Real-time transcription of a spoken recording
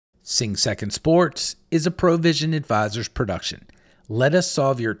Sing Second Sports is a Provision Advisors production. Let us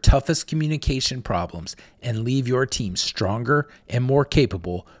solve your toughest communication problems and leave your team stronger and more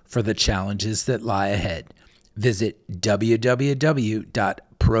capable for the challenges that lie ahead. Visit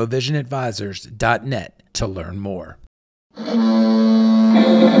www.provisionadvisors.net to learn more.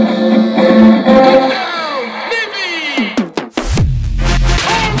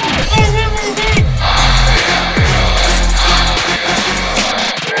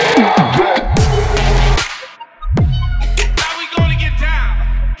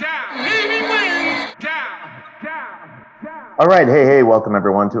 All right. Hey, welcome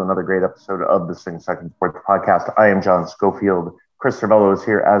everyone to another great episode of the Sing Second Sports Podcast. I am John Schofield. Chris Cervello is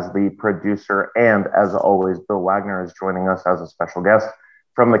here as the producer, and as always, Bill Wagner is joining us as a special guest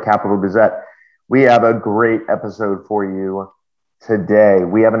from the Capital Gazette. We have a great episode for you today.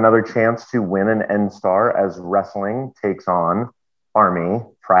 We have another chance to win an N-Star as wrestling takes on Army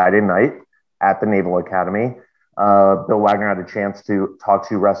Friday night at the Naval Academy. Bill Wagner had a chance to talk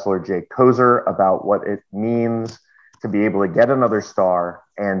to wrestler Jake Kozer about what it means to be able to get another star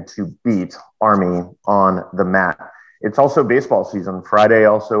and to beat Army on the mat. It's also baseball season. Friday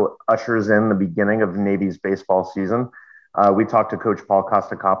also ushers in the beginning of Navy's baseball season. We talked to Coach Paul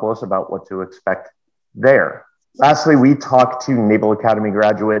Kostakopoulos about what to expect there. Lastly, we talked to Naval Academy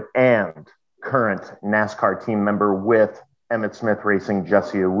graduate and current NASCAR team member with Emmett Smith Racing,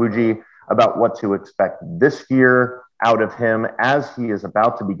 Jesse Owuji, about what to expect this year out of him as he is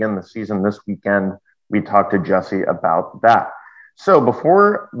about to begin the season this weekend. We talked to Jesse about that. So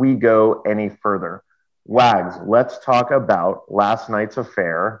before we go any further, Wags, let's talk about last night's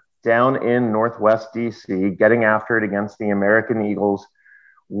affair down in Northwest DC, getting after it against the American Eagles.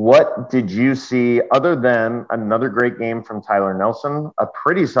 What did you see other than another great game from Tyler Nelson, a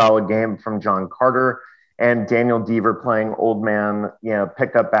pretty solid game from John Carter, and Daniel Deaver playing old man,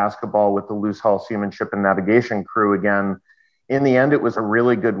 pickup basketball with the Loose Hull Seamanship and Navigation crew again? In the end, it was a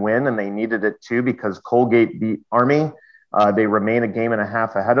really good win, and they needed it too because Colgate beat Army. They remain a game and a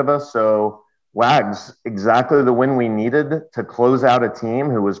half ahead of us. So, Wags, exactly the win we needed to close out a team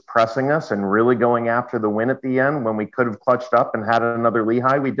who was pressing us and really going after the win at the end when we could have clutched up and had another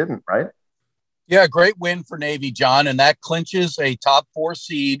Lehigh. We didn't, right? Yeah, great win for Navy, John, and that clinches a top 4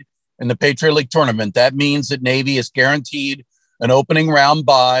 seed in the Patriot League tournament. That means that Navy is guaranteed an opening round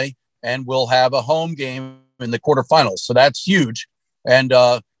bye and will have a home game in the quarterfinals. So that's huge. And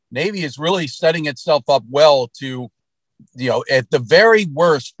Navy is really setting itself up well to, at the very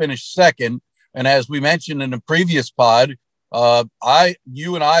worst, finish second. And as we mentioned in the previous pod,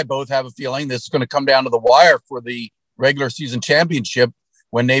 you and I both have a feeling this is going to come down to the wire for the regular season championship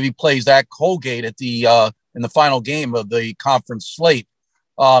when Navy plays at Colgate at the in the final game of the conference slate.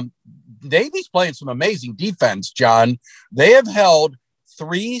 Navy's playing some amazing defense, John. They have held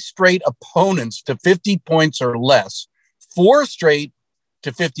 3 straight opponents to 50 points or less, 4 straight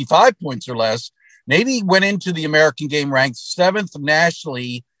to 55 points or less. Navy went into the American game ranked 7th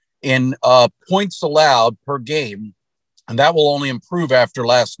nationally in points allowed per game, and that will only improve after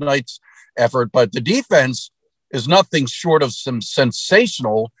last night's effort. But the defense is nothing short of some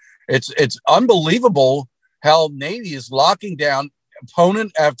sensational. It's unbelievable how Navy is locking down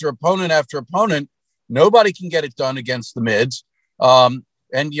opponent after opponent after opponent. Nobody can get it done against the mids.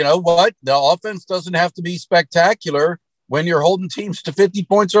 And you know what? The offense doesn't have to be spectacular when you're holding teams to 50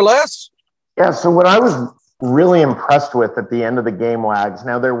 points or less. Yeah, so what I was really impressed with at the end of the game, Wags,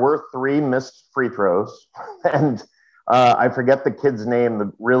 now there were 3 missed free throws, and I forget the kid's name,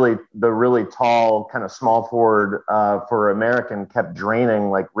 the really tall, kind of small forward for American kept draining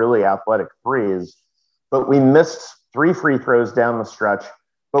like really athletic threes, but we missed 3 free throws down the stretch.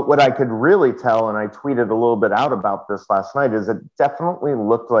 But what I could really tell, and I tweeted a little bit out about this last night, is it definitely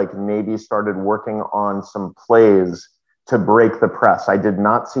looked like Navy started working on some plays to break the press. I did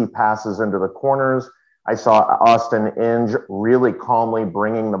not see passes into the corners. I saw Austin Inge really calmly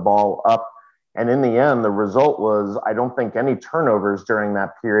bringing the ball up. And in the end, the result was, I don't think any turnovers during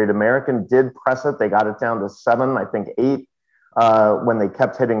that period. American did press it. They got it down to 7, I think 8 when they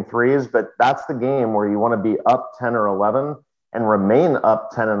kept hitting threes. But that's the game where you want to be up 10 or 11 and remain up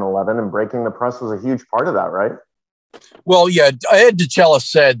 10 and 11, and breaking the press was a huge part of that, right? Well, yeah, Ed DiCella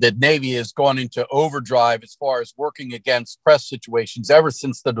said that Navy has gone into overdrive as far as working against press situations ever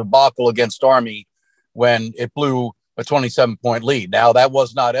since the debacle against Army when it blew a 27-point lead. Now, that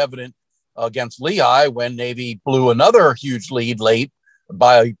was not evident against Lehigh when Navy blew another huge lead late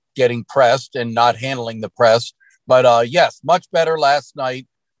by getting pressed and not handling the press. But yes, much better last night.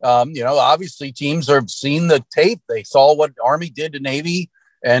 Obviously teams have seen the tape. They saw what Army did to Navy,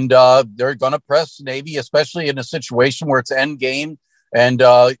 and they're going to press Navy, especially in a situation where it's end game and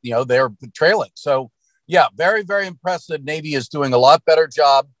they're trailing. So yeah, very, very impressive. Navy is doing a lot better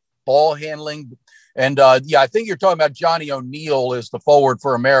job ball handling. And I think you're talking about Johnny O'Neal is the forward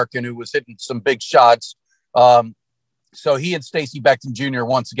for American who was hitting some big shots. So he and Stacey Beckton Jr.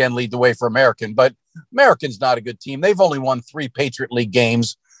 once again lead the way for American, but American's not a good team. They've only won 3 Patriot League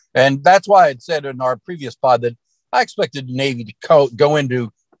games. And that's why I had said in our previous pod that I expected Navy to go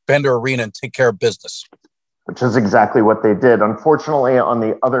into Bender Arena and take care of business. Which is exactly what they did. Unfortunately, on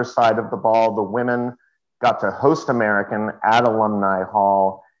the other side of the ball, the women got to host American at Alumni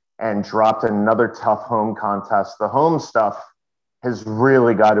Hall and dropped another tough home contest. The home stuff has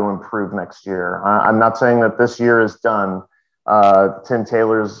really got to improve next year. I'm not saying that this year is done. Tim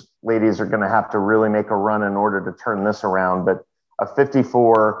Taylor's ladies are going to have to really make a run in order to turn this around, but a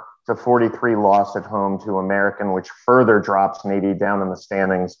 54-43 loss at home to American, which further drops Navy down in the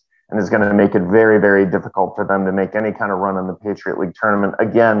standings and is going to make it very, very difficult for them to make any kind of run in the Patriot League tournament.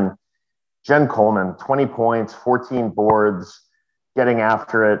 Again, Jen Coleman, 20 points, 14 boards, getting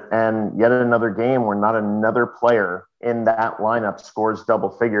after it, and yet another game where not another player in that lineup scores double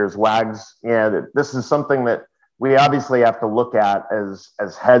figures. Wags, this is something that we obviously have to look at as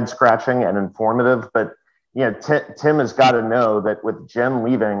head scratching and informative, but Tim has got to know that with Jen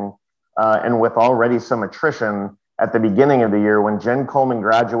leaving and with already some attrition at the beginning of the year, when Jen Coleman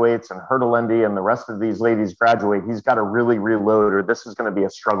graduates and Hertelendi and the rest of these ladies graduate, he's got to really reload, or this is going to be a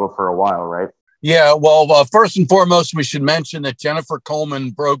struggle for a while, right? Yeah, well, first and foremost, we should mention that Jennifer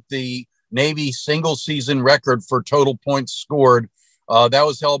Coleman broke the Navy single season record for total points scored. That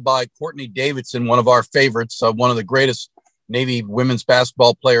was held by Courtney Davidson, one of our favorites, one of the greatest Navy women's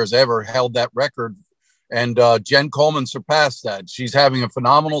basketball players ever, held that record. And Jen Coleman surpassed that. She's having a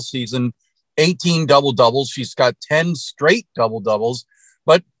phenomenal season, 18 double-doubles. She's got 10 straight double-doubles,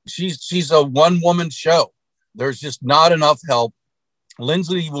 but she's a one-woman show. There's just not enough help.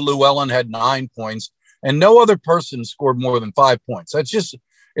 Lindsay Llewellyn had 9 points, and no other person scored more than 5 points.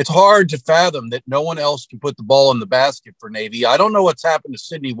 It's hard to fathom that no one else can put the ball in the basket for Navy. I don't know what's happened to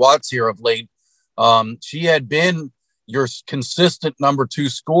Sydney Watts here of late. She had been your consistent number 2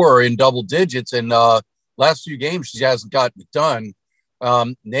 scorer in double digits, and last few games she hasn't gotten it done.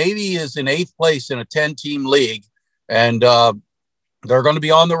 Navy is in 8th place in a 10-team league, and they're going to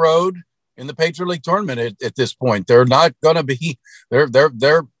be on the road in the Patriot League tournament at this point. They're not going to be.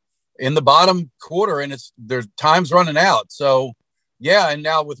 They're in the bottom quarter, and their time's running out. So, yeah. And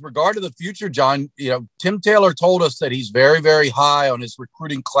now with regard to the future, John, Tim Taylor told us that he's very, very high on his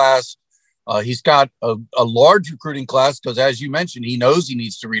recruiting class. He's got a large recruiting class because, as you mentioned, he knows he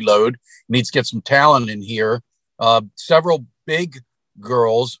needs to reload, needs to get some talent in here. Several big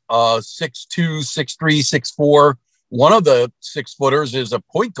girls, 6'2", 6'3", 6'4". One of the 6-footers is a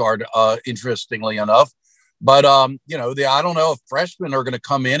point guard, interestingly enough. But, I don't know if freshmen are going to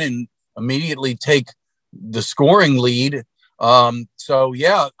come in and immediately take the scoring lead. As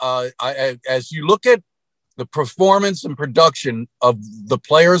you look at the performance and production of the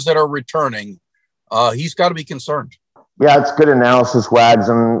players that are returning, he's got to be concerned. Yeah, it's good analysis, Wags.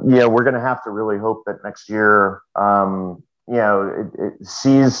 And, we're going to have to really hope that next year, it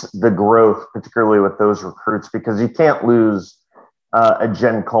sees the growth, particularly with those recruits, because you can't lose a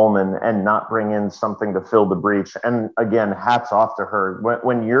Jen Coleman and not bring in something to fill the breach. And again, hats off to her.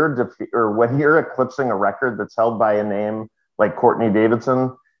 When you're eclipsing a record that's held by a name like Courtney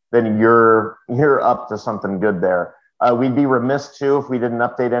Davidson, then you're up to something good there. We'd be remiss too if we didn't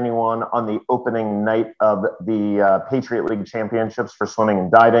update anyone on the opening night of the Patriot League Championships for swimming and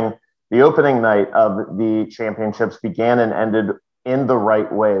diving. The opening night of the championships began and ended in the right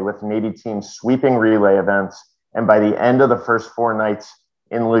way, with Navy teams sweeping relay events. And by the end of the first 4 nights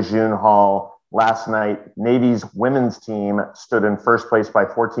in Lejeune Hall last night, Navy's women's team stood in first place by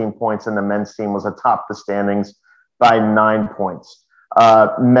 14 points, and the men's team was atop the standings by 9 points.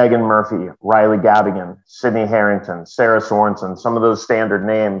 Megan Murphy, Riley Gavigan, Sydney Harrington, Sarah Sorensen, some of those standard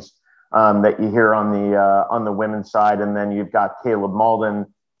names that you hear on the women's side. And then you've got Caleb Malden,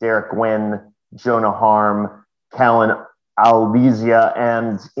 Derek Gwynn, Jonah Harm, Callan Alvizia,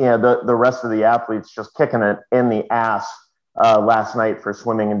 and the rest of the athletes just kicking it in the ass last night for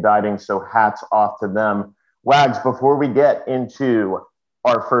swimming and diving. So hats off to them. Wags, before we get into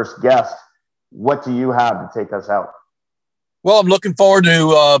our first guest, what do you have to take us out? Well, I'm looking forward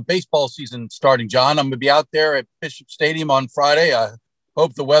to baseball season starting, John. I'm going to be out there at Bishop Stadium on Friday. I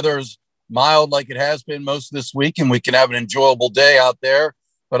hope the weather's mild like it has been most of this week, and we can have an enjoyable day out there.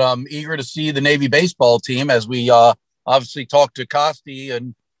 But I'm eager to see the Navy baseball team as we obviously talked to Costi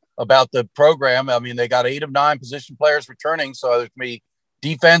and about the program. I mean, they got 8 of 9 position players returning, so there's me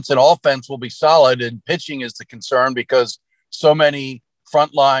defense and offense will be solid, and pitching is the concern because so many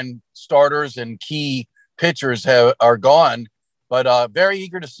frontline starters and key pitchers are gone, but very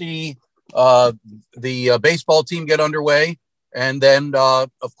eager to see the baseball team get underway. And then,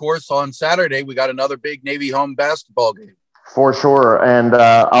 of course, on Saturday, we got another big Navy home basketball game. For sure. And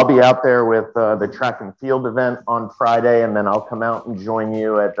I'll be out there with the track and field event on Friday, and then I'll come out and join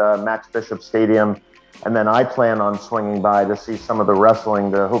you at Max Bishop Stadium. And then I plan on swinging by to see some of the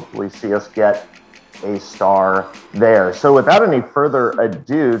wrestling to hopefully see us get a star there. So without any further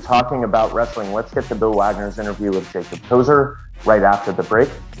ado, talking about wrestling, let's get to Bill Wagner's interview with Jacob Kozer right after the break.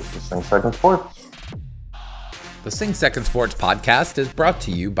 This is Sing Second Sports. The Sing Second Sports podcast is brought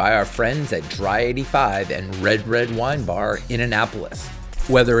to you by our friends at Dry 85 and Red Red Wine Bar in Annapolis.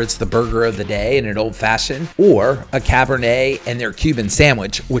 Whether it's the burger of the day and an old fashioned, or a Cabernet and their Cuban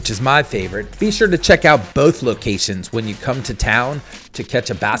sandwich, which is my favorite, be sure to check out both locations when you come to town to catch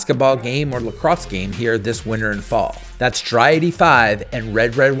a basketball game or lacrosse game here this winter and fall. That's Dry 85 and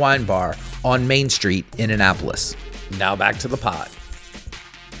Red Red Wine Bar on Main Street in Annapolis. Now back to the pod.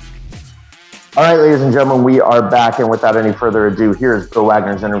 All right, ladies and gentlemen, we are back, and without any further ado, here's Bill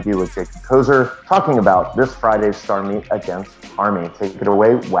Wagner's interview with Jacob Kozer, talking about this Friday's Star Meet against Army. Take it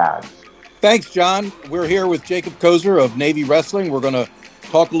away, Wags. Thanks, John. We're here with Jacob Kozer of Navy Wrestling. We're going to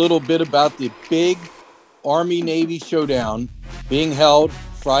talk a little bit about the big Army-Navy showdown being held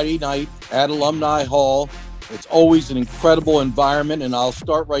Friday night at Alumni Hall. It's always an incredible environment, and I'll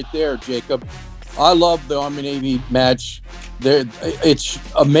start right there, Jacob. I love the Army-Navy match. It's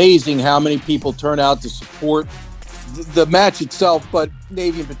amazing how many people turn out to support the match itself, but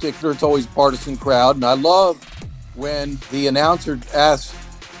Navy in particular, it's always a partisan crowd. And I love when the announcer asks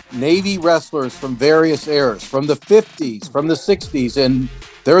Navy wrestlers from various eras, from the 50s, from the 60s, and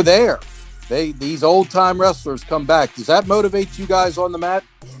they're there. These old-time wrestlers come back. Does that motivate you guys on the mat?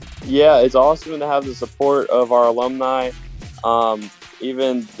 Yeah, it's awesome to have the support of our alumni.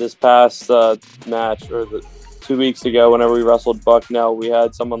 Even this past match, or the 2 weeks ago, whenever we wrestled Bucknell, we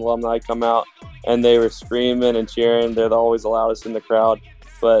had some alumni come out and they were screaming and cheering. They're always the loudest in the crowd.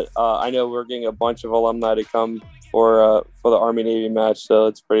 But I know we're getting a bunch of alumni to come for the Army-Navy match, so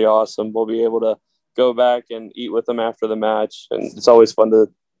it's pretty awesome. We'll be able to go back and eat with them after the match, and it's always fun to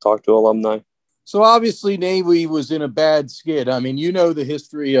talk to alumni. So obviously Navy was in a bad skid. I mean, you know the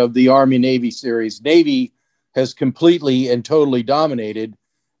history of the Army-Navy series. Navy has completely and totally dominated,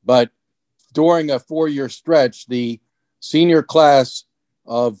 but during a 4-year stretch, the senior class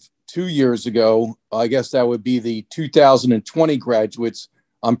of 2 years ago, I guess that would be the 2020 graduates,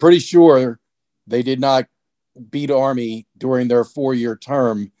 I'm pretty sure they did not beat Army during their 4-year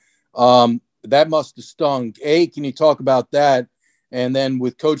term. That must have stung. Can you talk about that? And then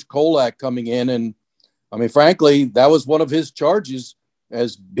with Coach Kolak coming in, and I mean, frankly, that was one of his charges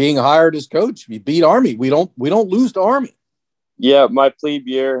as being hired as coach. We beat Army. We don't lose to Army. Yeah, my plebe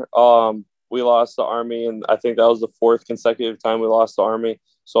year, we lost to Army, and I think that was the 4th consecutive time we lost to Army.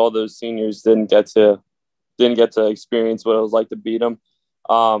 So all those seniors didn't get to experience what it was like to beat them.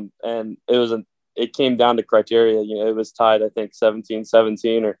 And it came down to criteria. You know, it was tied, I think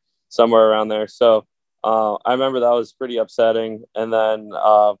 17-17 or somewhere around there. So I remember that was pretty upsetting. And then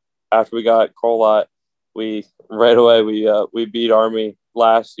after we got Colot, we beat Army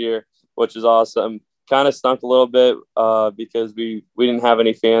last year, which is awesome. Kind of stunk a little bit because we didn't have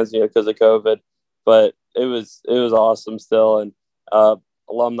any fans, because of COVID, but it was awesome still. And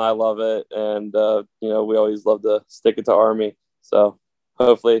alumni love it. And, we always love to stick it to Army. So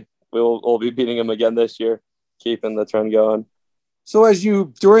hopefully we'll be beating them again this year, keeping the trend going. So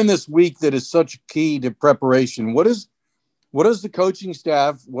during this week that is such key to preparation, what does the coaching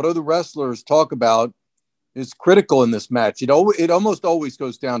staff, what do the wrestlers talk about is critical in this match? It almost always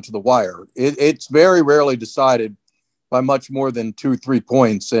goes down to the wire. It's very rarely decided by much more than 2-3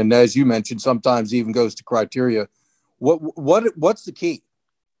 points. And as you mentioned, sometimes even goes to criteria. What's the key?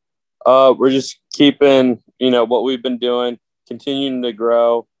 We're just keeping, what we've been doing, continuing to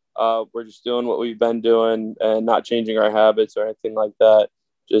grow. We're just doing what we've been doing and not changing our habits or anything like that.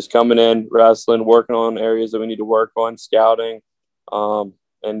 Just coming in, wrestling, working on areas that we need to work on, scouting,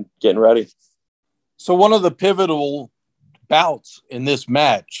 and getting ready. So one of the pivotal bouts in this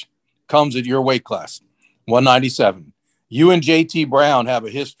match comes at your weight class, 197. You and JT Brown have a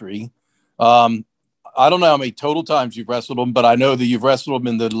history. I don't know how many total times you've wrestled him, but I know that you've wrestled him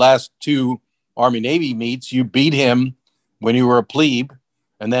in the last 2 Army-Navy meets. You beat him when you were a plebe.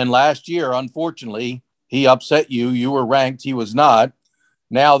 And then last year, unfortunately, he upset you. You were ranked. He was not.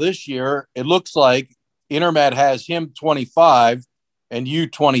 Now this year, it looks like Intermat has him 25 and you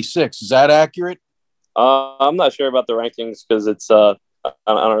 26. Is that accurate? I'm not sure about the rankings because it's I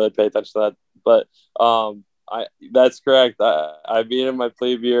don't really pay attention to that. But That's correct. I beat him my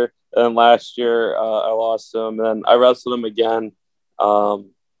plebe year, and last year I lost to him. And then I wrestled him again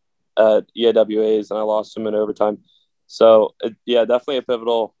at EAWAs, and I lost him in overtime. So definitely a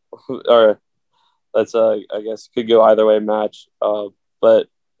pivotal, or that's I guess could go either way match. But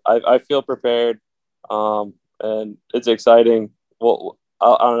I feel prepared, and it's exciting. Well,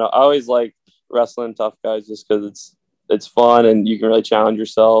 I don't know. I always like wrestling tough guys just because it's fun and you can really challenge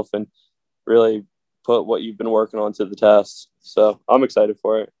yourself and really put what you've been working on to the test. So I'm excited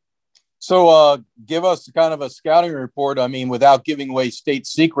for it. So give us kind of a scouting report. I mean, without giving away state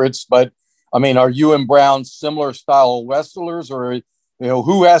secrets, but I mean, are you and Brown similar style wrestlers, or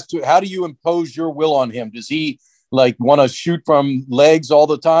how do you impose your will on him? Does he like want to shoot from legs all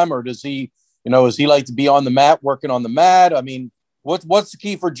the time, or does he, does he like to be on the mat, working on the mat? I mean, what's the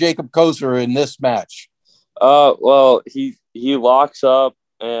key for Jacob Koser in this match? Well, he locks up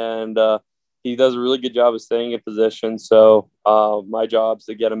and he does a really good job of staying in position. So my job is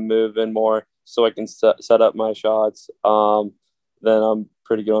to get him moving more so I can set up my shots. Then I'm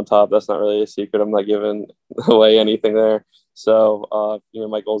pretty good on top. That's not really a secret. I'm not giving away anything there. So,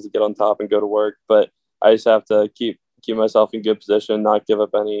 my goal is to get on top and go to work, but I just have to keep myself in good position, not give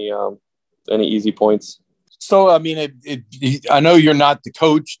up any easy points. So, I mean, I know you're not the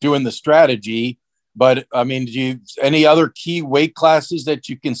coach doing the strategy, but I mean, do you any other key weight classes that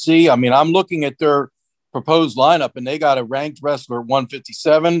you can see? I mean, I'm looking at their proposed lineup and they got a ranked wrestler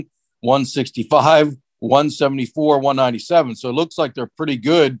 157, 165, 174, 197. So it looks like they're pretty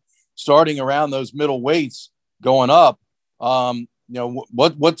good starting around those middle weights going up.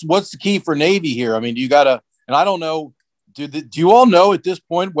 What's the key for Navy here? I mean, do you got to, and I don't know, do you all know at this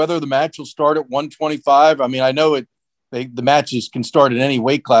point whether the match will start at 125? I mean, I know the matches can start at any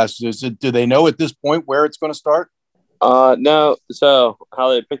weight class. Do they know at this point where it's going to start? No. So how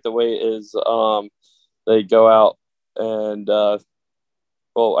they pick the weight is they go out and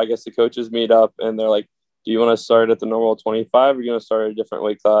I guess the coaches meet up and they're like, do you want to start at the normal 25 or are you going to start at a different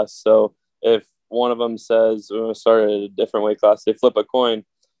weight class? So if one of them says we're going to start at a different weight class, they flip a coin,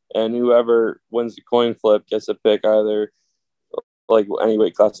 and whoever wins the coin flip gets to pick either like any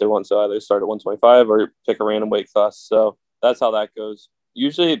weight class they want. So either start at 125 or pick a random weight class. So that's how that goes.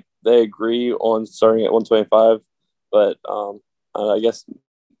 Usually they agree on starting at 125, but I guess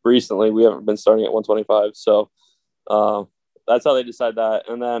recently we haven't been starting at 125. So that's how they decide that.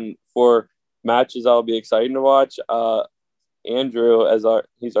 And then for matches that'll be exciting to watch, Andrew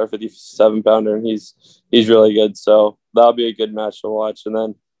he's our 57 pounder and he's really good. So that'll be a good match to watch. And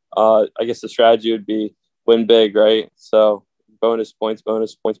then I guess the strategy would be win big, right? So bonus points.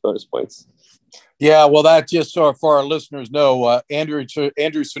 Yeah, well, that just so for our listeners know, Andrew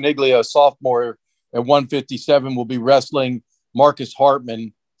Soniglia, a sophomore at 157, will be wrestling Marcus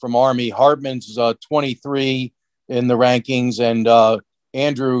Hartman from Army. Hartman's 23 in the rankings, and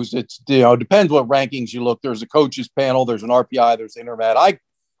Andrews, it's depends what rankings you look. There's a coaches panel, there's an RPI, there's Intermat.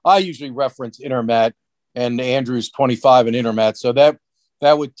 I usually reference Intermat, and Andrews 25 in Intermat, so that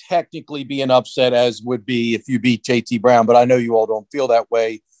would technically be an upset, as would be if you beat JT Brown, but I know you all don't feel that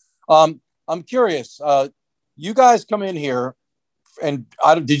way. I'm curious, you guys come in here, and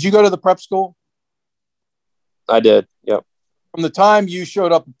did you go to the prep school? I did, yep. From the time you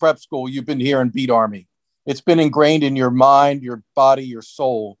showed up at prep school, you've been here and beat Army. It's been ingrained in your mind, your body, your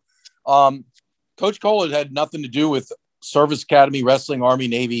soul. Coach Cole had nothing to do with Service Academy, Wrestling, Army,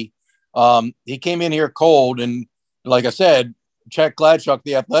 Navy. He came in here cold, and like I said, Chuck Gladchuck,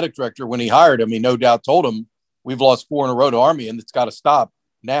 the athletic director, when he hired him, he no doubt told him, we've lost 4 in a row to Army, and it's got to stop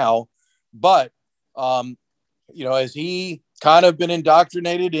now. But, has he kind of been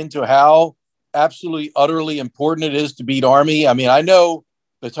indoctrinated into how absolutely, utterly important it is to beat Army? I mean, I know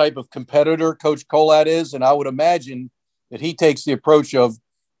the type of competitor Coach Colad is, and I would imagine that he takes the approach of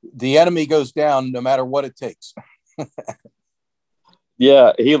the enemy goes down no matter what it takes.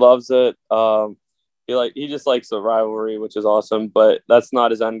 Yeah, he loves it. He just likes the rivalry, which is awesome, but that's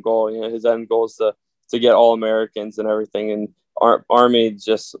not his end goal. His end goal is to get all Americans and everything. And Army,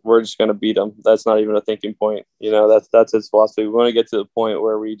 we're just going to beat them. That's not even a thinking point. That's his philosophy. We want to get to the point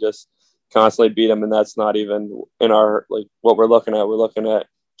where we just constantly beat them, and that's not even in our what we're looking at. We're looking at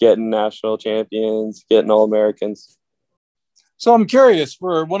getting national champions, getting all Americans. So I'm curious,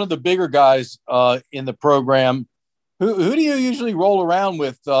 for one of the bigger guys in the program, who do you usually roll around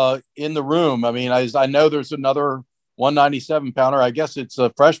with in the room? I mean, I know there's another 197 pounder. I guess it's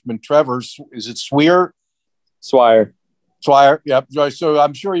a freshman, Trevor. Is it Swire? Swire. Yep. So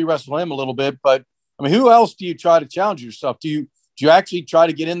I'm sure you wrestle him a little bit, but I mean, who else do you try to challenge yourself? Do you actually try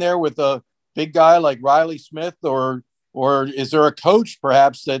to get in there with a big guy like Riley Smith, or is there a coach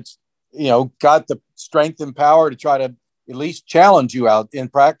perhaps that's got the strength and power to try to at least challenge you out in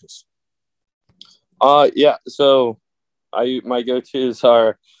practice? Yeah. So my go-tos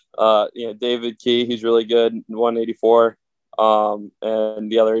are, David Key, he's really good, 184.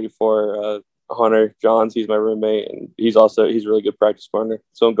 And the other 84, Hunter Johns, he's my roommate, and he's a really good practice partner.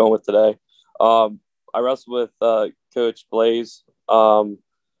 So I'm going with today. I wrestled with Coach Blaze, and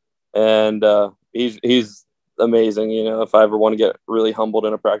he's amazing. If I ever want to get really humbled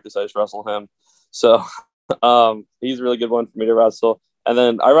in a practice, I just wrestle him. So he's a really good one for me to wrestle. And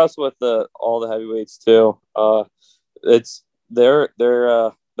then I wrestle with all the heavyweights too. They're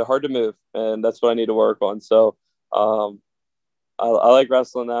hard to move, and that's what I need to work on. So I like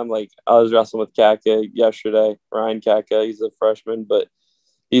wrestling them. Like, I was wrestling with Kaka yesterday, Ryan Kaka. He's a freshman, but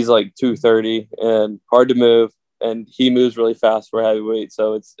he's like 230 and hard to move, and he moves really fast for heavyweight.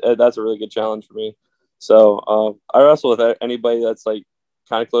 So that's a really good challenge for me. So I wrestle with anybody that's like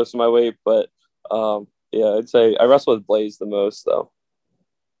kind of close to my weight, but I'd say I wrestle with Blaze the most though.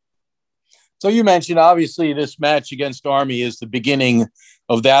 So you mentioned, obviously, this match against Army is the beginning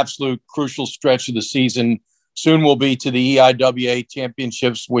of the absolute crucial stretch of the season. Soon we'll be to the EIWA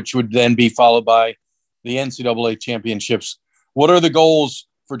championships, which would then be followed by the NCAA championships. What are the goals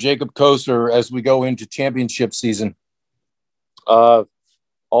for Jacob Koser as we go into championship season?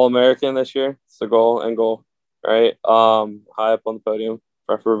 All-American this year. It's the goal, right? High up on the podium,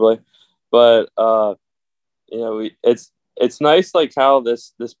 preferably. But it's nice like how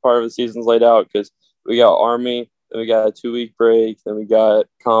this part of the season's laid out, because we got Army, then we got a 2-week break, then we got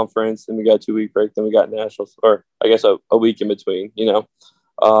conference, then we got a 2-week break, then we got nationals, or I guess a week in between.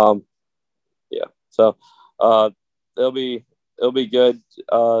 So it'll be good.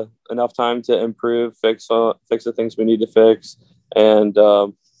 Enough time to improve, fix the things we need to fix, and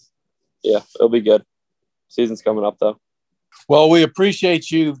it'll be good. Season's coming up though. Well, we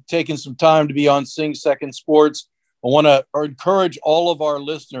appreciate you taking some time to be on Sing Second Sports. I want to encourage all of our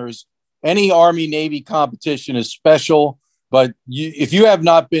listeners. Any Army-Navy competition is special, but if you have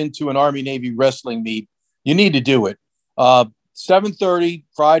not been to an Army-Navy wrestling meet, you need to do it. 7:30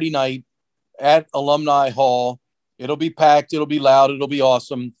 Friday night at Alumni Hall. It'll be packed. It'll be loud. It'll be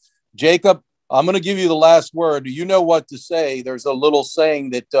awesome. Jacob, I'm going to give you the last word. Do you know what to say? There's a little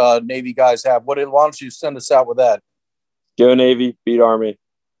saying that Navy guys have. Why don't you send us out with that? Go Navy, beat Army.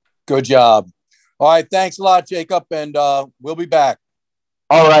 Good job. All right. Thanks a lot, Jacob, and we'll be back.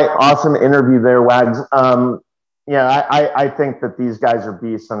 All right. Awesome interview there, Wags. I think that these guys are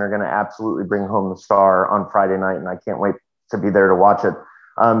beasts and are going to absolutely bring home the star on Friday night, and I can't wait to be there to watch it.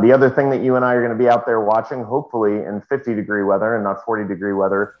 The other thing that you and I are going to be out there watching, hopefully in 50-degree weather and not 40-degree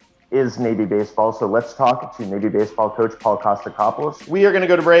weather, is Navy baseball. So let's talk to Navy baseball coach Paul Kostakopoulos. We are going to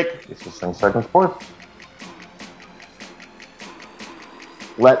go to break. This is Sing Second Sports.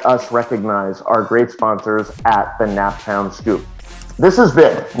 Let us recognize our great sponsors at the Naptown Scoop. This is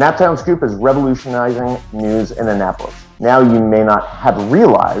big. Naptown Scoop is revolutionizing news in Annapolis. Now, you may not have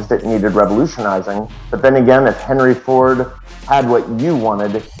realized it needed revolutionizing, but then again, if Henry Ford had what you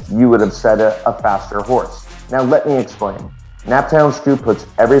wanted, you would have said a faster horse. Now, let me explain. Naptown Scoop puts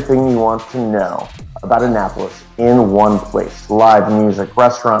everything you want to know about Annapolis in one place. Live music,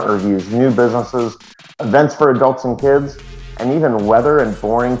 restaurant reviews, new businesses, events for adults and kids, and even weather and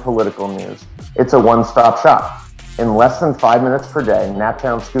boring political news. It's a one-stop shop. In less than 5 minutes per day,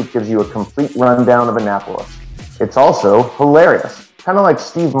 Naptown Scoop gives you a complete rundown of Annapolis. It's also hilarious, kind of like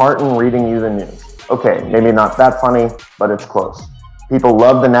Steve Martin reading you the news. Okay, maybe not that funny, but it's close. People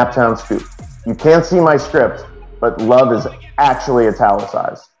love the Naptown Scoop. You can't see my script, but love is actually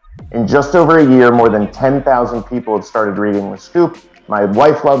italicized. In just over a year, more than 10,000 people have started reading the Scoop. My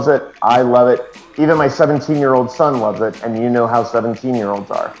wife loves it. I love it. Even my 17-year-old son loves it, and you know how 17-year-olds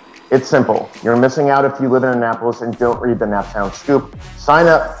are. It's simple. You're missing out if you live in Annapolis and don't read the Naptown Scoop. Sign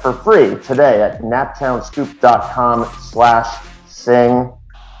up for free today at naptownscoop.com/sing.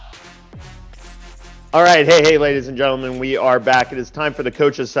 All right. Hey, ladies and gentlemen, we are back. It is time for the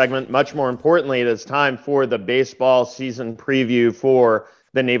coaches segment. Much more importantly, it is time for the baseball season preview for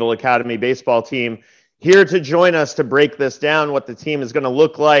the Naval Academy baseball team. Here to join us to break this down, what the team is going to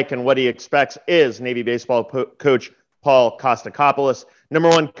look like and what he expects, is Navy baseball coach Paul Kostakopoulos. Number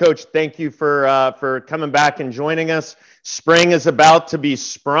one, Coach, thank you for coming back and joining us. Spring is about to be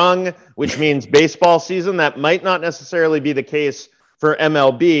sprung, which means baseball season. That might not necessarily be the case for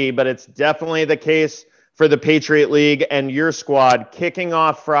MLB, but it's definitely the case for the Patriot League and your squad, kicking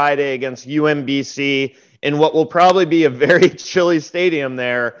off Friday against UMBC in what will probably be a very chilly stadium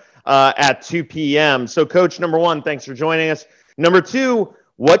there at 2 p.m. So, Coach, number one, thanks for joining us. Number two,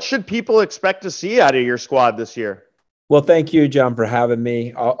 what should people expect to see out of your squad this year? Well, thank you, John, for having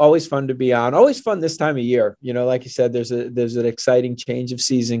me. Always fun to be on. Always fun this time of year. Like you said, there's an exciting change of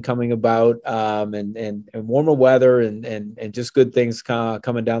season coming about, and warmer weather and just good things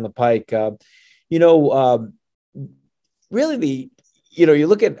coming down the pike. Really you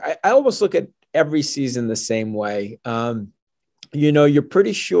look at. I almost look at every season the same way. You're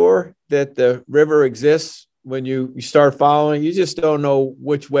pretty sure that the river exists when you start following. You just don't know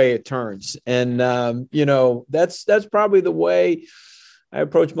which way it turns. And, that's probably the way I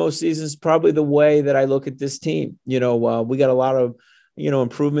approach most seasons, probably the way that I look at this team. We got a lot of,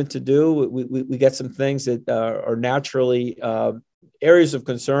 improvement to do. We got some things that are naturally areas of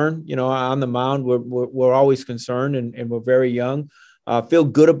concern. On the mound, we're always concerned, and we're very young. Feel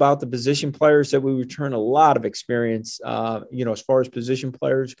good about the position players that we return. A lot of experience, as far as position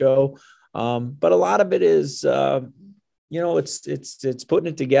players go. But a lot of it is, it's putting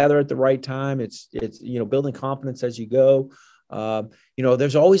it together at the right time. It's building confidence as you go.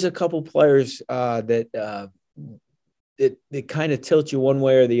 There's always a couple players that kind of tilt you one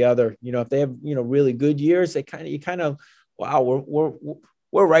way or the other. If they have really good years, wow,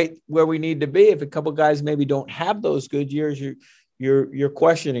 we're right where we need to be. If a couple guys maybe don't have those good years, you're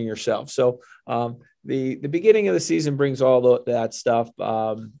questioning yourself. So the beginning of the season brings all that stuff,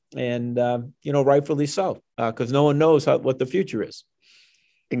 and rightfully so, because no one knows what the future is.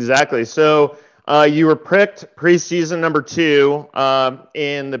 Exactly. So you were picked preseason number 2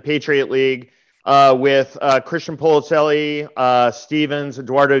 in the Patriot League with Christian Policelli, Stevens,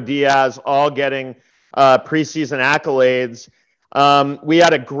 Eduardo Diaz, all getting preseason accolades. We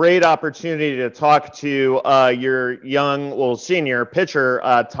had a great opportunity to talk to your senior pitcher,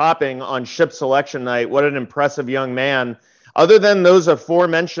 Topping, on ship selection night. What an impressive young man. Other than those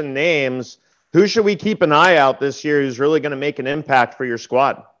aforementioned names, who should we keep an eye out this year who's really going to make an impact for your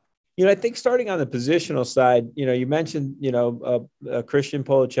squad? I think starting on the positional side, you mentioned, Christian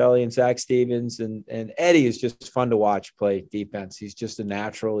Policelli and Zach Stevens, and Eddie is just fun to watch play defense. He's just a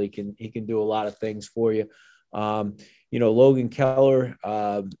natural. He can do a lot of things for you. Logan Keller,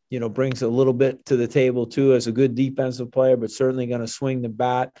 brings a little bit to the table too as a good defensive player, but certainly going to swing the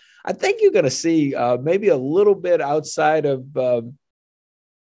bat. I think you're going to see maybe a little bit outside of,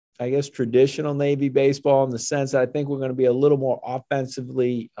 traditional Navy baseball, in the sense that I think we're going to be a little more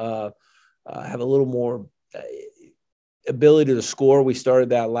offensively, have a little more ability to score. We started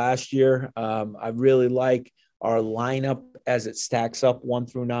that last year. I really like our lineup as it stacks up 1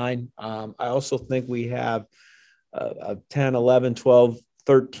 through 9. I also think we have a 10, 11, 12,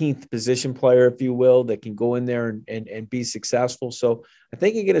 13th position player, if you will, that can go in there and be successful. So I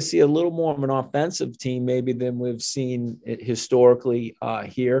think you're going to see a little more of an offensive team maybe than we've seen historically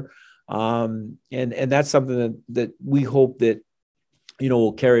here. And that's something that we hope that,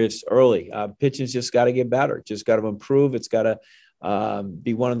 will carry us early. Pitching's just got to get better. Just got to improve. It's got to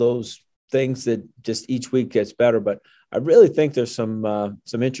be one of those things that just each week gets better. But I really think there's some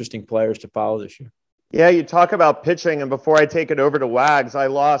interesting players to follow this year. Yeah, you talk about pitching, and before I take it over to Wags, I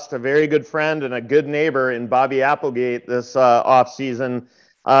lost a very good friend and a good neighbor in Bobby Applegate this offseason.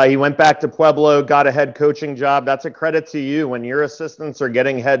 He went back to Pueblo, got a head coaching job. That's a credit to you. When your assistants are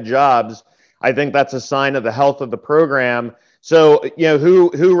getting head jobs, I think that's a sign of the health of the program. So,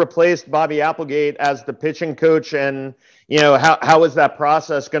 who replaced Bobby Applegate as the pitching coach, and, how is that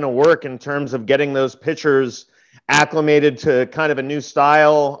process going to work in terms of getting those pitchers acclimated to kind of a new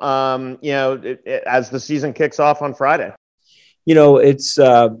style, as the season kicks off on Friday? It's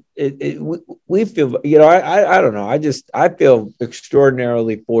we feel, I don't know. I feel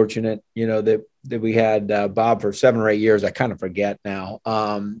extraordinarily fortunate, that we had Bob for 7 or 8 years. I kind of forget now,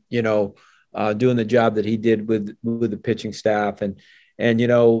 doing the job that he did with the pitching staff. And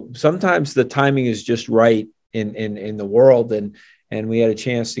sometimes the timing is just right in the world. And we had a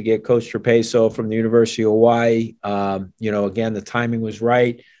chance to get Coach Trapeso from the University of Hawaii. Again, the timing was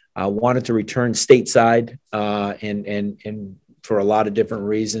right. Wanted to return stateside, and for a lot of different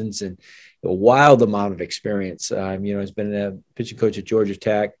reasons, and a wild amount of experience. He's been a pitching coach at Georgia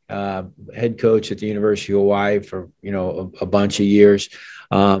Tech, head coach at the University of Hawaii for, a bunch of years.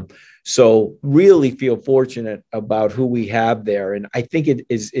 So really feel fortunate about who we have there. And I think it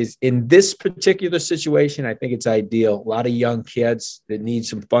is in this particular situation, I think it's ideal. A lot of young kids that need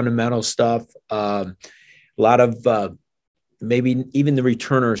some fundamental stuff. A lot of maybe even the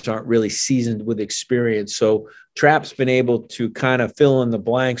returners aren't really seasoned with experience. So Trap's been able to kind of fill in the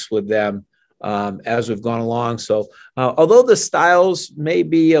blanks with them as we've gone along. So although the styles may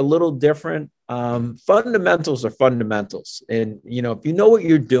be a little different, fundamentals are fundamentals. And, if you know what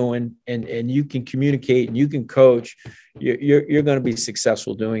you're doing and you can communicate and you can coach, you're going to be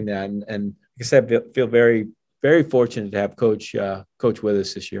successful doing that. And like I said, feel very very fortunate to have Coach with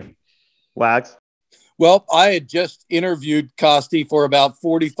us this year. Wags. Well, I had just interviewed Costi for about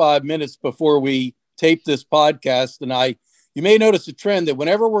 45 minutes before we taped this podcast. And you may notice a trend that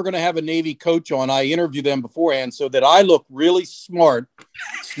whenever we're going to have a Navy coach on, I interview them beforehand so that I look really smarter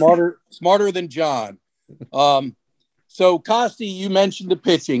than John. So Costi, you mentioned the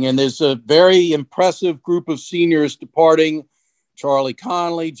pitching, and there's a very impressive group of seniors departing. Charlie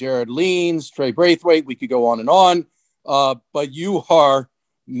Connolly, Jared Leans, Trey Braithwaite, we could go on and on. But you are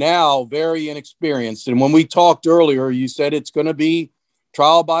now very inexperienced. And when we talked earlier, you said it's going to be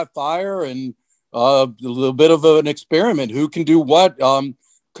trial by fire and a little bit of an experiment. Who can do what?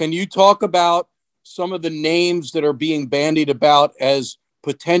 Can you talk about some of the names that are being bandied about as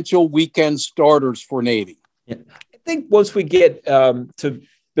potential weekend starters for Navy? Yeah. I think once we get to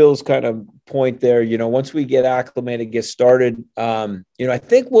Bill's kind of point there, once we get acclimated, get started, I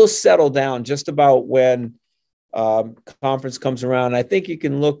think we'll settle down just about when conference comes around. I think you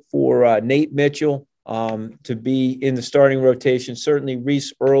can look for Nate Mitchell to be in the starting rotation, certainly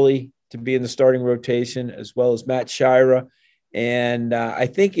Reese Early to be in the starting rotation, as well as Matt Shira. And I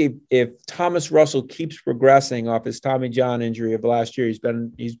think if Thomas Russell keeps progressing off his Tommy John injury of last year,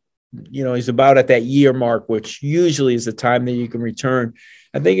 he's about at that year mark, which usually is the time that you can return.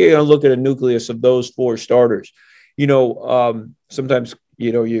 I think you're going to look at a nucleus of those four starters. Sometimes,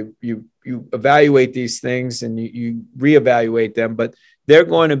 you evaluate these things and you reevaluate them, but they're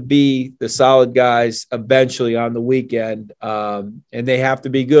going to be the solid guys eventually on the weekend. And they have to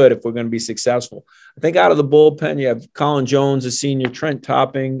be good if we're going to be successful. I think out of the bullpen, you have Colin Jones, a senior, Trent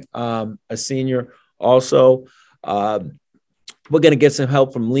Topping, a senior also. We're going to get some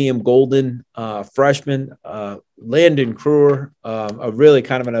help from Liam Golden, freshman, Landon Kruer, a really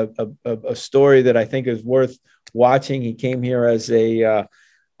kind of a story that I think is worth watching. He came here as a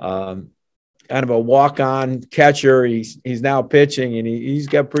kind of a walk-on catcher. He's now pitching, and he's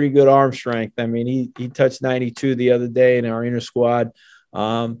got pretty good arm strength. I mean, he touched 92 the other day in our inner squad.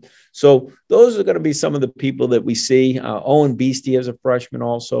 So those are going to be some of the people that we see. Owen Beastie as a freshman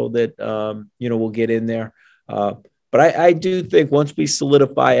also that, will get in there. But I do think once we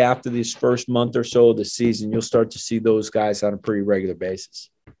solidify after this first month or so of the season, you'll start to see those guys on a pretty regular basis.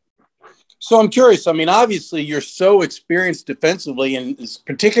 So I'm curious. I mean, obviously, you're so experienced defensively, and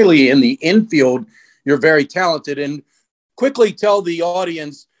particularly in the infield, you're very talented. And quickly tell the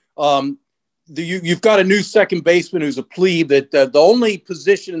audience, you've got a new second baseman who's a plebe. That the only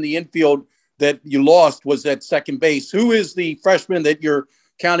position in the infield that you lost was at second base. Who is the freshman that you're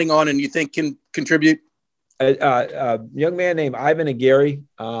counting on and you think can contribute? A young man named Ivan Aguirre.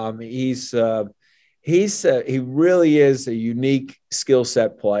 He really is a unique skill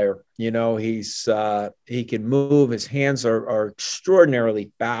set player. He can move. His hands are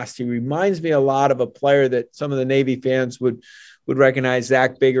extraordinarily fast. He reminds me a lot of a player that some of the Navy fans would recognize,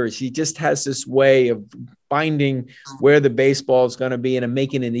 Zach Biggers. He just has this way of finding where the baseball is going to be and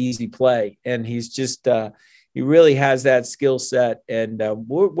making an easy play. And he's just he really has that skill set. And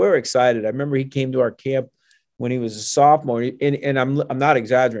we're excited. I remember he came to our camp when he was a sophomore, and I'm not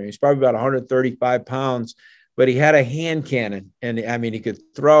exaggerating. He's probably about 135 pounds, but he had a hand cannon, and I mean, he could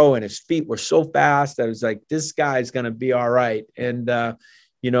throw, and his feet were so fast. I was like, this guy's going to be all right. And,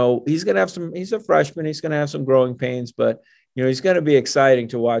 he's going to have he's a freshman. He's going to have some growing pains, but, he's going to be exciting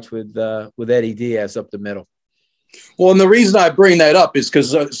to watch with Eddie Diaz up the middle. Well, and the reason I bring that up is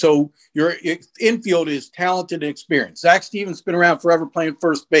because so your infield is talented and experienced. Zach Stevens has been around forever playing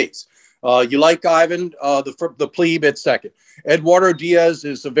first base. You like Ivan, the plebe at second. Eduardo Diaz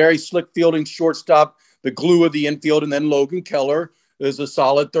is a very slick fielding shortstop, the glue of the infield, and then Logan Keller is a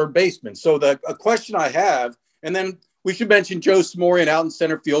solid third baseman. So a question I have, and then we should mention Joe Samorian out in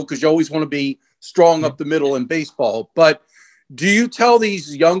center field because you always want to be strong up the middle in baseball. But do you tell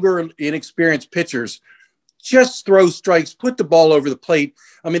these younger, inexperienced pitchers, just throw strikes, put the ball over the plate?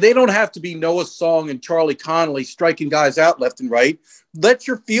 I mean, they don't have to be Noah Song and Charlie Connolly striking guys out left and right. Let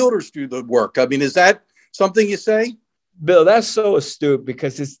your fielders do the work. I mean, is that something you say? Bill, that's so astute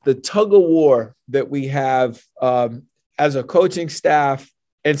because it's the tug of war that we have as a coaching staff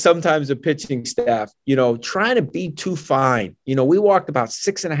and sometimes a pitching staff, trying to be too fine. We walked about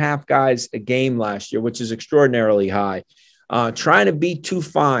 6.5 guys a game last year, which is extraordinarily high. Trying to be too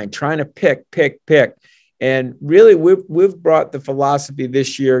fine, trying to pick. And really, we've brought the philosophy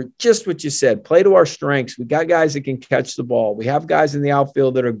this year, just what you said, play to our strengths. We got guys that can catch the ball. We have guys in the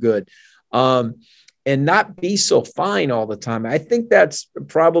outfield that are good, and not be so fine all the time. I think that's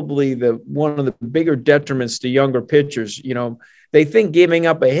probably one of the bigger detriments to younger pitchers. They think giving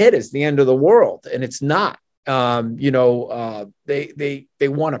up a hit is the end of the world, and it's not. They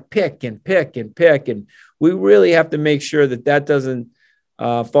want to pick, and we really have to make sure that doesn't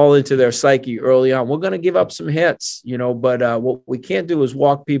fall into their psyche early on. We're going to give up some hits, but what we can't do is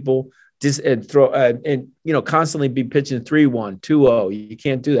walk people and throw constantly be pitching 3-1, 2-0. You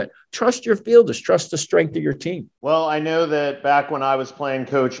can't do that. Trust your fielders. Trust the strength of your team. Well, I know that back when I was playing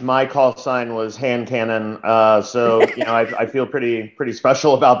coach, my call sign was hand cannon. So I feel pretty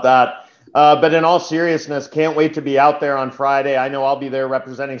special about that. But in all seriousness, can't wait to be out there on Friday. I know I'll be there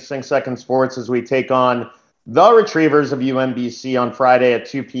representing Sing Second Sports as we take on the Retrievers of UMBC on Friday at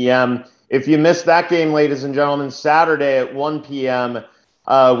 2 p.m. If you missed that game, ladies and gentlemen, Saturday at 1 p.m.,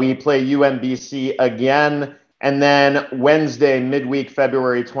 we play UMBC again. And then Wednesday, midweek,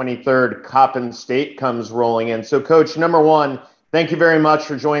 February 23rd, Coppin State comes rolling in. So, Coach, number one, thank you very much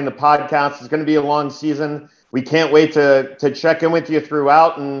for joining the podcast. It's going to be a long season. We can't wait to check in with you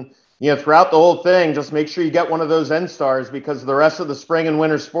throughout. And, throughout the whole thing, just make sure you get one of those N stars, because the rest of the spring and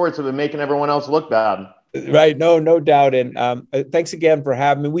winter sports have been making everyone else look bad. Right. No doubt. And thanks again for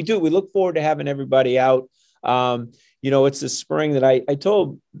having me. We look forward to having everybody out. It's the spring that I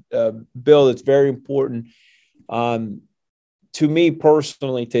told Bill, it's very important to me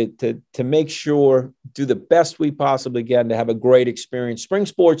personally to make sure, do the best we possibly can to have a great experience. Spring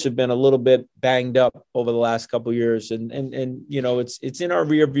sports have been a little bit banged up over the last couple of years, and it's in our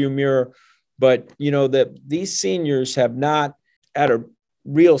rearview mirror. But that these seniors have not had a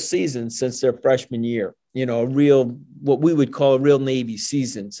real season since their freshman year. What we would call a real Navy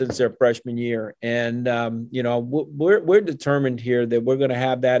season since their freshman year. And, we're determined here that we're going to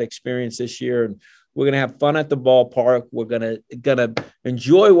have that experience this year, and we're going to have fun at the ballpark. We're going to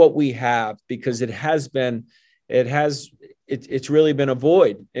enjoy what we have, because it's really been a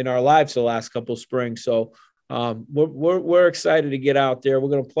void in our lives the last couple of springs. So we're excited to get out there. We're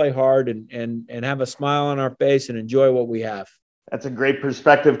going to play hard and have a smile on our face and enjoy what we have. That's a great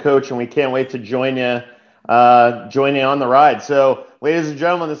perspective, Coach, and we can't wait to join you on the ride. So, ladies and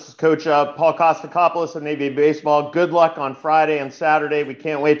gentlemen, this is Coach Paul Kostakopoulos of Navy Baseball. Good luck on Friday and Saturday. We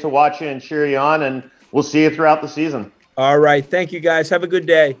can't wait to watch you and cheer you on, and we'll see you throughout the season. All right. Thank you, guys. Have a good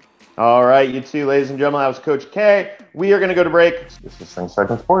day. All right. You too, ladies and gentlemen. That was Coach K. We are going to go to break. This is Sing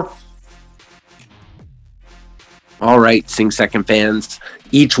Second Sports. All right, Sing Second fans.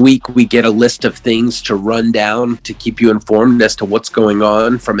 Each week we get a list of things to run down to keep you informed as to what's going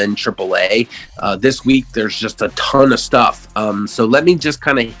on from NAAA. This week there's just a ton of stuff. So let me just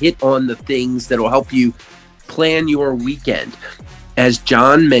kind of hit on the things that will help you plan your weekend. As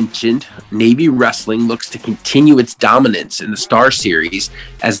John mentioned, Navy Wrestling looks to continue its dominance in the Star Series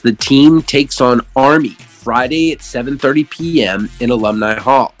as the team takes on Army Friday at 7:30 p.m. in Alumni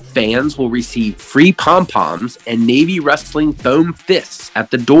Hall. Fans will receive free pom-poms and Navy Wrestling foam fists at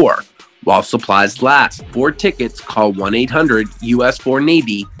the door while supplies last. For tickets, call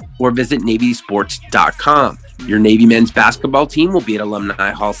 1-800-US4-NAVY or visit NavySports.com. Your Navy men's basketball team will be at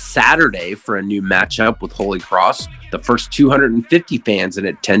Alumni Hall Saturday for a new matchup with Holy Cross. The first 250 fans in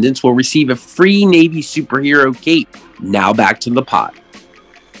attendance will receive a free Navy superhero cape. Now back to the pod.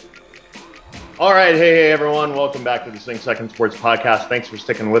 All right. Hey, everyone. Welcome back to the Sing Second Sports Podcast. Thanks for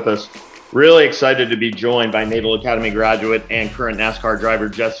sticking with us. Really excited to be joined by Naval Academy graduate and current NASCAR driver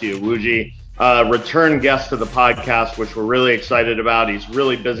Jesse Iwuji, return guest to the podcast, which we're really excited about. He's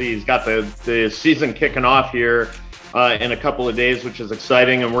really busy. He's got the season kicking off here in a couple of days, which is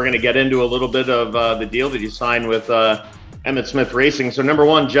exciting. And we're going to get into a little bit of the deal that you signed with Emmett Smith Racing. So number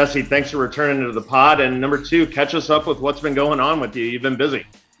one, Jesse, thanks for returning to the pod. And number two, catch us up with what's been going on with you. You've been busy.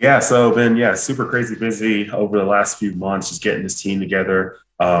 Yeah, so been super crazy busy over the last few months, just getting this team together.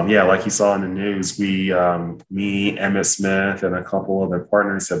 Like you saw in the news, me, Emmett Smith, and a couple other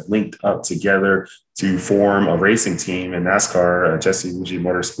partners have linked up together to form a racing team in NASCAR, Jesse Iwuji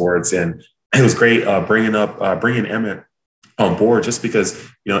Motorsports, and it was great bringing Emmett on board, just because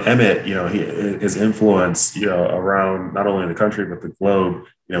Emmett, his influence around not only the country but the globe.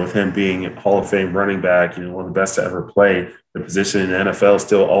 With him being Hall of Fame running back, one of the best to ever play the position in the NFL,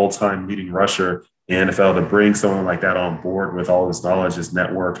 still all-time leading rusher in the NFL, to bring someone like that on board with all his knowledge, his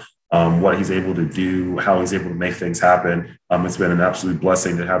network, what he's able to do, how he's able to make things happen. It's been an absolute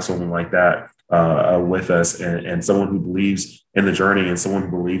blessing to have someone like that with us, and someone who believes in the journey and someone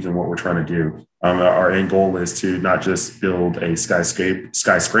who believes in what we're trying to do. Our end goal is to not just build a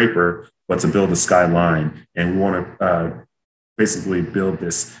skyscraper, but to build a skyline. And we want to basically build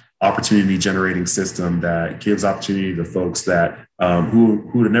this opportunity generating system that gives opportunity to folks that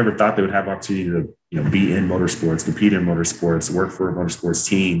who had never thought they would have opportunity to be in motorsports, compete in motorsports, work for a motorsports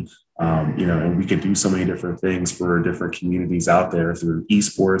team. And we can do so many different things for different communities out there through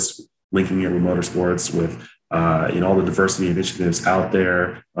esports, linking it with motorsports, with all the diversity initiatives out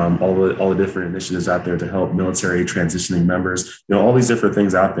there, all the different initiatives out there to help military transitioning members, all these different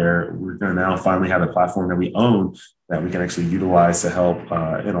things out there. We're going to now finally have a platform that we own that we can actually utilize to help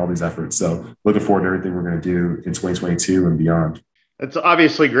in all these efforts. So looking forward to everything we're going to do in 2022 and beyond. It's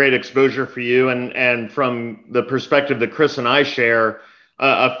obviously great exposure for you. And from the perspective that Chris and I share,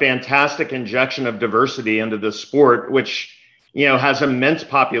 a fantastic injection of diversity into the sport, which has immense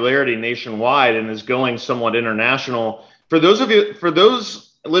popularity nationwide and is going somewhat international. For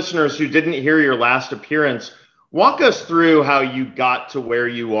those listeners who didn't hear your last appearance, walk us through how you got to where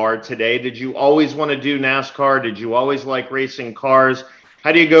you are today. Did you always want to do NASCAR? Did you always like racing cars?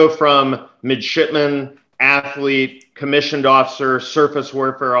 How do you go from midshipman, athlete, commissioned officer, surface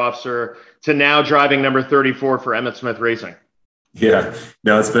warfare officer to now driving number 34 for Emmitt Smith Racing? Yeah,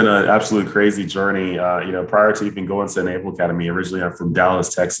 no, it's been an absolute crazy journey. Prior to even going to the Naval Academy, originally I'm from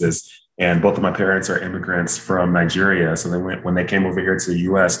Dallas, Texas, and both of my parents are immigrants from Nigeria. So when they came over here to the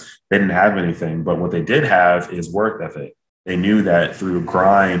U.S., they didn't have anything, but what they did have is work ethic. They knew that through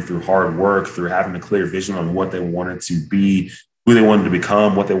grind, through hard work, through having a clear vision on what they wanted to be, who they wanted to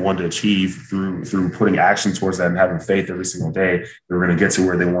become, what they wanted to achieve, through putting action towards that and having faith every single day, they were going to get to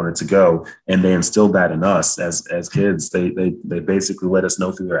where they wanted to go. And they instilled that in us as kids. They basically let us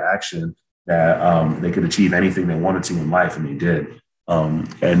know through their action that they could achieve anything they wanted to in life, and they did. And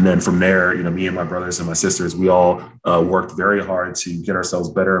then from there, me and my brothers and my sisters, we all worked very hard to get ourselves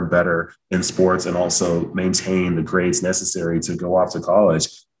better and better in sports and also maintain the grades necessary to go off to college.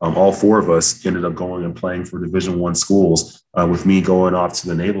 All four of us ended up going and playing for Division I schools, with me going off to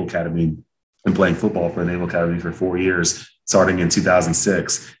the Naval Academy and playing football for the Naval Academy for 4 years, starting in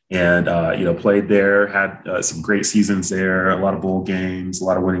 2006. And, played there, had some great seasons there, a lot of bowl games, a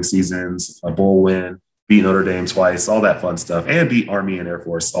lot of winning seasons, a bowl win, beat Notre Dame twice, all that fun stuff, and beat Army and Air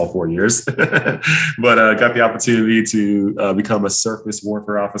Force all 4 years. But got the opportunity to become a surface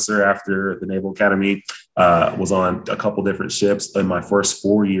warfare officer after the Naval Academy. Was on a couple different ships in my first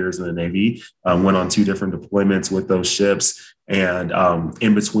 4 years in the Navy. Went on 2 different deployments with those ships. And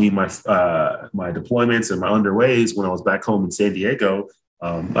in between my deployments and my underways, when I was back home in San Diego,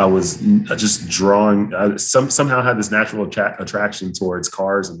 I was just drawing, somehow had this natural attraction towards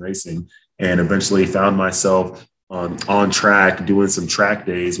cars and racing, and eventually found myself on track doing some track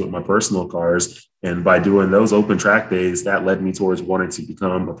days with my personal cars. And by doing those open track days, that led me towards wanting to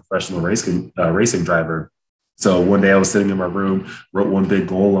become a professional racing driver. So one day I was sitting in my room, wrote one big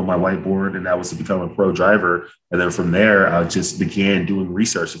goal on my whiteboard, and that was to become a pro driver. And then from there, I just began doing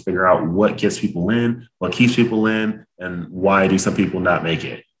research to figure out what gets people in, what keeps people in, and why do some people not make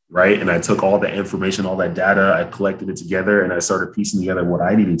it, right? And I took all that information, all that data, I collected it together, and I started piecing together what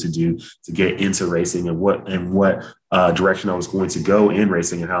I needed to do to get into racing and what direction I was going to go in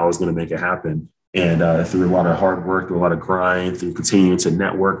racing and how I was going to make it happen. And through a lot of hard work, through a lot of grind, through continuing to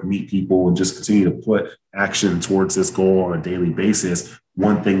network, meet people, and just continue to put action towards this goal on a daily basis,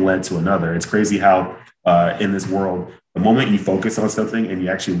 one thing led to another. It's crazy how in this world, the moment you focus on something and you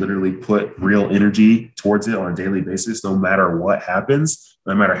actually literally put real energy towards it on a daily basis, no matter what happens,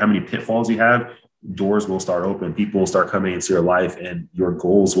 no matter how many pitfalls you have, doors will start open, people will start coming into your life, and your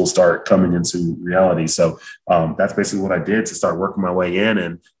goals will start coming into reality. So that's basically what I did to start working my way in,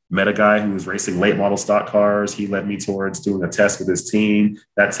 and met a guy who was racing late model stock cars. He led me towards doing a test with his team.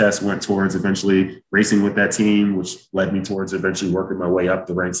 That test went towards eventually racing with that team, which led me towards eventually working my way up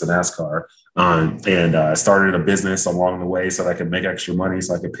the ranks of NASCAR. And started a business along the way so that I could make extra money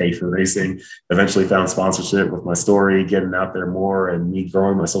so I could pay for racing. Eventually found sponsorship with my story, getting out there more, and me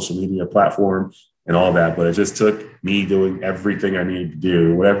growing my social media platform and all that. But it just took me doing everything I needed to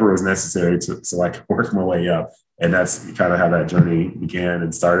do, whatever was necessary so I could work my way up. And that's kind of how that journey began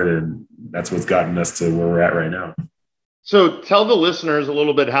and started. And that's what's gotten us to where we're at right now. So tell the listeners a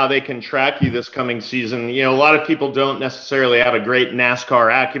little bit how they can track you this coming season. A lot of people don't necessarily have a great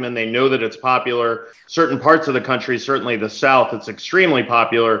NASCAR acumen. They know that it's popular. Certain parts of the country, certainly the South, it's extremely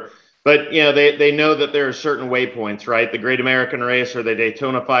popular. But, they know that there are certain waypoints, right? The Great American Race or the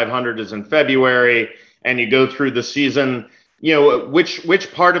Daytona 500 is in February, and you go through the season.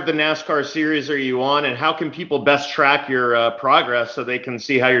 Which part of the NASCAR series are you on, and how can people best track your progress so they can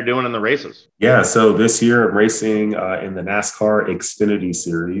see how you're doing in the races? Yeah, so this year I'm racing in the NASCAR Xfinity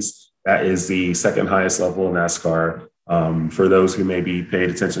Series. That is the second highest level of NASCAR. For those who maybe paid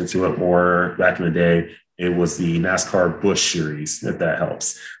attention to it more back in the day, it was the NASCAR Busch Series, if that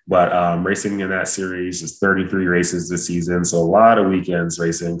helps. But racing in that series is 33 races this season, so a lot of weekends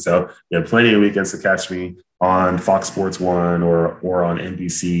racing. So you have plenty of weekends to catch me on Fox Sports 1 or on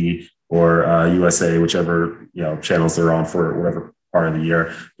NBC or USA, whichever channels they're on for whatever part of the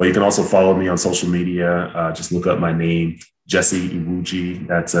year. But you can also follow me on social media. Just look up my name, Jesse Iwuji.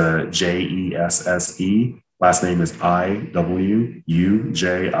 That's Jesse. Last name is Iwuji.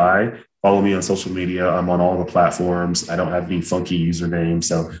 Follow me on social media. I'm on all the platforms. I don't have any funky usernames,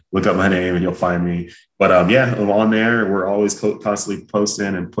 so look up my name and you'll find me. But I'm on there. We're always constantly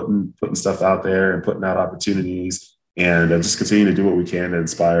posting and putting stuff out there and putting out opportunities, and just continue to do what we can to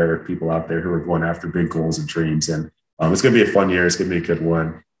inspire people out there who are going after big goals and dreams. And it's going to be a fun year. It's going to be a good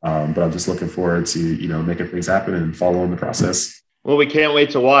one. But I'm just looking forward to making things happen and following the process. Well, we can't wait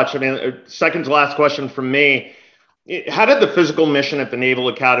to watch. I mean, second to last question from me. How did the physical mission at the Naval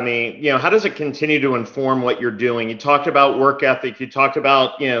Academy, how does it continue to inform what you're doing? You talked about work ethic. You talked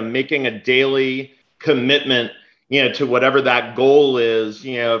about, making a daily commitment, to whatever that goal is,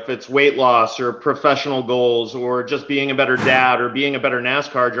 if it's weight loss or professional goals or just being a better dad or being a better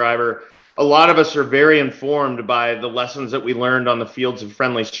NASCAR driver. A lot of us are very informed by the lessons that we learned on the fields of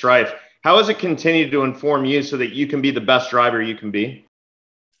friendly strife. How has it continued to inform you so that you can be the best driver you can be?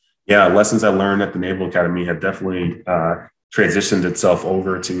 Yeah, lessons I learned at the Naval Academy have definitely transitioned itself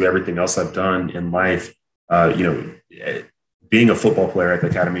over to everything else I've done in life. Being a football player at the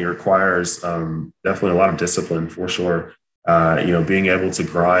Academy requires definitely a lot of discipline for sure. Being able to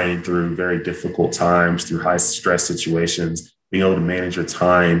grind through very difficult times, through high stress situations, being able to manage your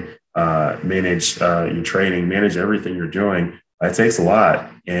time, manage your training, manage everything you're doing. It takes a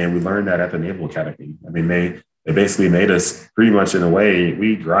lot. And we learned that at the Naval Academy. I mean, they basically made us pretty much in a way,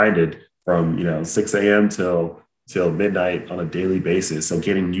 we grinded from, 6 a.m. till midnight on a daily basis. So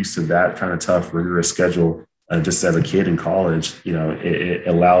getting used to that kind of tough, rigorous schedule, just as a kid in college,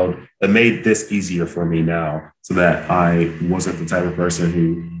 it made this easier for me now, so that I wasn't the type of person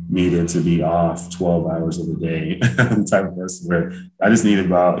who needed to be off 12 hours of the day. The type of person where I just needed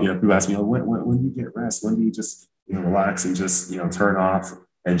about, people ask me, when do you get rest? When do you just, relax and just, turn off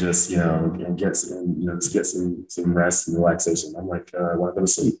and just, and get some rest and relaxation? I'm like, I want to go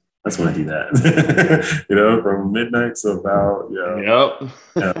to sleep. That's when I do that. From midnight to about,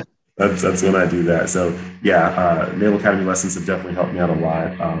 Yep. That's when I do that. So Naval Academy lessons have definitely helped me out a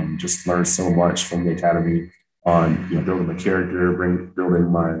lot. Just learned so much from the Academy on, building my character,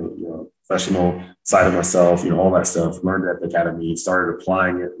 building my, professional side of myself, all that stuff. Learned at the Academy, started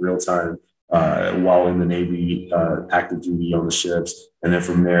applying it real time while in the Navy, active duty on the ships. And then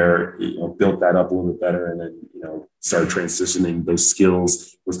from there, built that up a little bit better, and then, started transitioning those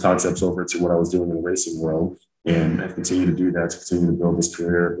skills, those concepts over to what I was doing in the racing world. And I've continued to do that, to continue to build this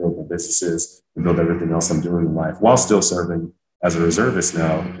career, build my businesses, and build everything else I'm doing in life, while still serving as a reservist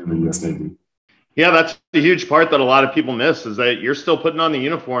now in the U.S. Navy. Yeah, that's the huge part that a lot of people miss, is that you're still putting on the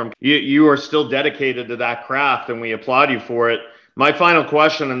uniform. You are still dedicated to that craft, and we applaud you for it. My final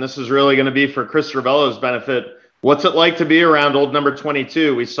question, and this is really going to be for Chris Ravello's benefit. What's it like to be around old number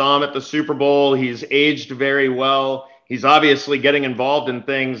 22? We saw him at the Super Bowl. He's aged very well. He's obviously getting involved in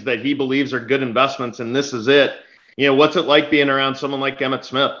things that he believes are good investments, and this is it. What's it like being around someone like Emmitt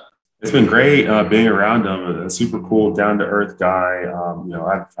Smith? It's been great being around him. A super cool, down-to-earth guy.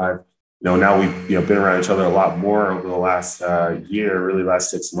 I've now we've been around each other a lot more over the last year, really last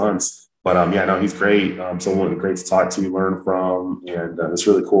 6 months. But he's great. Someone great to talk to, learn from, and it's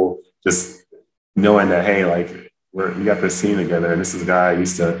really cool just knowing that, hey, like we got this team together, and this is a guy I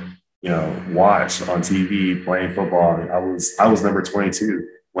used to watch on TV playing football. I was number 22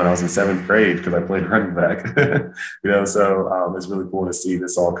 when I was in 7th grade because I played running back. So it's really cool to see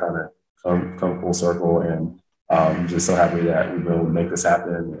this all kind of come full circle, and I'm just so happy that we've been able to make this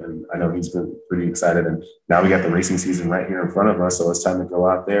happen. And I know he's been pretty excited. And now we got the racing season right here in front of us, so it's time to go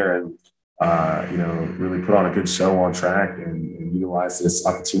out there and really put on a good show on track and utilize this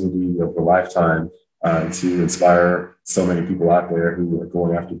opportunity of a lifetime to inspire so many people out there who are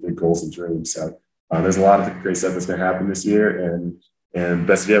going after big goals and dreams. So there's a lot of great stuff that's going to happen this year, and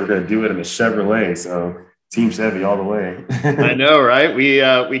best if you're ever going to do it in a Chevrolet. So Team Chevy all the way. I know, right?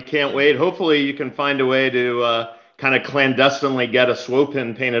 We can't wait. Hopefully you can find a way to kind of clandestinely get a SWO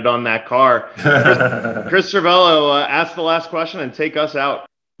pin painted on that car. Chris Cervello, ask the last question and take us out.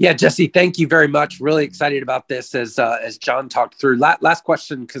 Yeah, Jesse, thank you very much. Really excited about this as John talked through. Last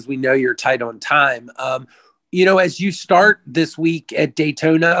question, because we know you're tight on time. As you start this week at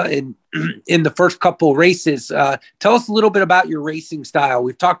Daytona and in the first couple races, tell us a little bit about your racing style.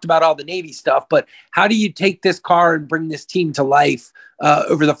 We've talked about all the Navy stuff, but how do you take this car and bring this team to life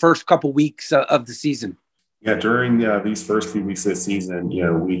over the first couple weeks of the season? Yeah, during these first few weeks of the season,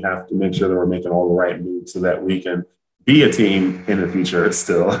 we have to make sure that we're making all the right moves so that we can be a team in the future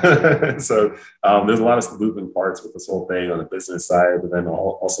still. So there's a lot of moving parts with this whole thing on the business side, but then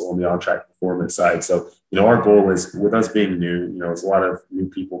also on the on-track performance side. So our goal is, with us being new, it's a lot of new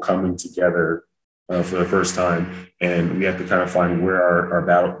people coming together for the first time, and we have to kind of find where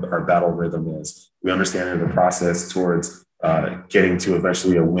our battle rhythm is. We understand the process towards getting to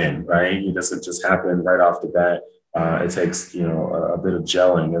eventually a win, right? It doesn't just happen right off the bat. It takes, a bit of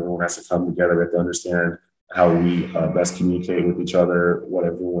gelling. Everyone has to come together. We have to understand how we best communicate with each other, what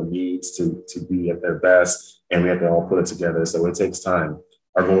everyone needs to be at their best, and we have to all put it together. So it takes time.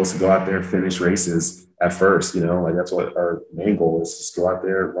 Our goal is to go out there and finish races at first, that's what our main goal is, just go out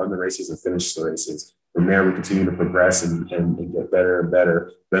there, run the races and finish the races. From there, we continue to progress and get better and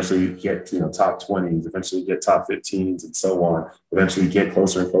better. Eventually get, top 20s, eventually get top 15s and so on. Eventually get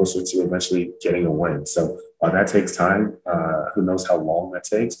closer and closer to eventually getting a win. So that takes time. Who knows how long that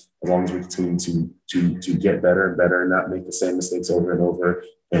takes, as long as we continue to get better and better and not make the same mistakes over and over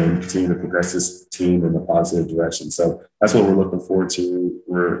and continue to progress this team in a positive direction. So that's what we're looking forward to.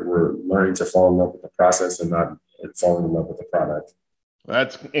 We're learning to fall in love with the process and not falling in love with the product.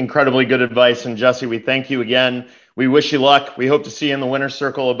 That's incredibly good advice. And Jesse, we thank you again. We wish you luck. We hope to see you in the winner's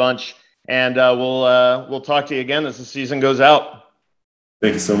circle a bunch. And we'll talk to you again as the season goes out.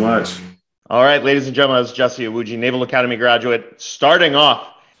 Thank you so much. All right, ladies and gentlemen, that's Jesse Iwuji, Naval Academy graduate, starting off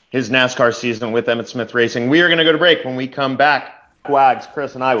his NASCAR season with Emmitt Smith Racing. We are going to go to break. When we come back, Wags,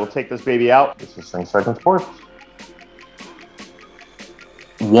 Chris, and I will take this baby out. This is Sing Second Sports.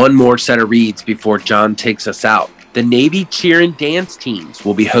 One more set of reads before John takes us out. The Navy cheer and dance teams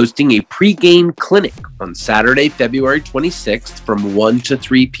will be hosting a pregame clinic on Saturday, February 26th from 1 to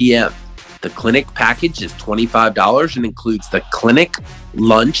 3 p.m. The clinic package is $25 and includes the clinic,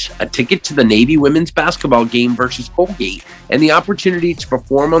 lunch, a ticket to the Navy women's basketball game versus Colgate, and the opportunity to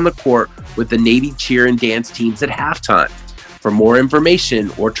perform on the court with the Navy cheer and dance teams at halftime. For more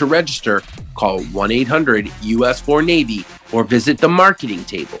information or to register, call 1-800-US4-NAVY or visit the marketing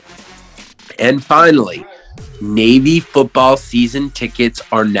table. And finally, Navy football season tickets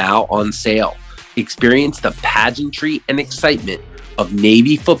are now on sale. Experience the pageantry and excitement of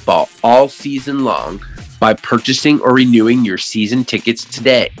Navy football all season long by purchasing or renewing your season tickets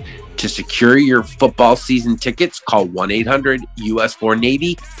today. To secure your football season tickets, call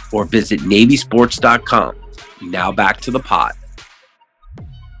 1-800-US4-NAVY or visit NavySports.com. Now back to the pod.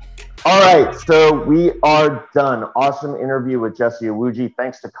 All right, so we are done. Awesome interview with Jesse Iwuji.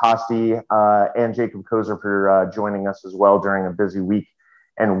 Thanks to Costi and Jacob Kozer for joining us as well during a busy week.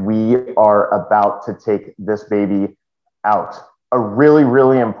 And we are about to take this baby out. A really,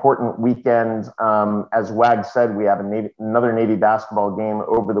 really important weekend. As Wag said, we have another Navy basketball game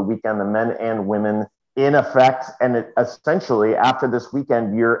over the weekend, the men and women in effect. And essentially, after this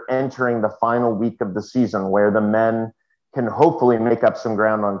weekend, you're entering the final week of the season where the men can hopefully make up some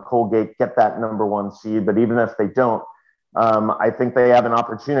ground on Colgate, get that number 1 seed. But even if they don't, I think they have an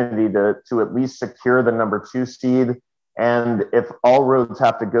opportunity to at least secure the number 2 seed. And if all roads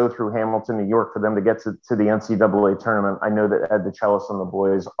have to go through Hamilton, New York for them to get to the NCAA tournament, I know that Ed DeChellis and the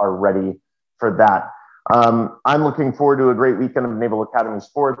boys are ready for that. I'm looking forward to a great weekend of Naval Academy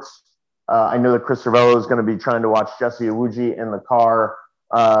sports. I know that Chris Cervello is going to be trying to watch Jesse Iwuji in the car.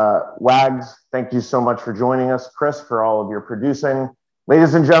 Wags, thank you so much for joining us. Chris, for all of your producing.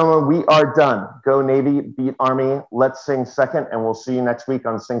 Ladies and gentlemen, we are done. Go Navy, beat Army. Let's sing second, and we'll see you next week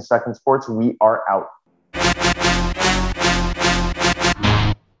on Sing Second Sports. We are out.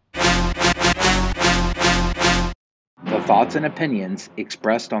 The thoughts and opinions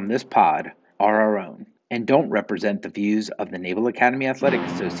expressed on this pod are our own and don't represent the views of the Naval Academy Athletic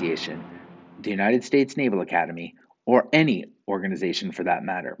Association, the United States Naval Academy, or any organization for that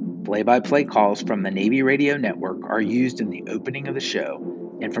matter. Play-by-play calls from the Navy Radio Network are used in the opening of the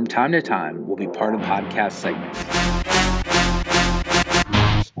show and from time to time will be part of podcast segments.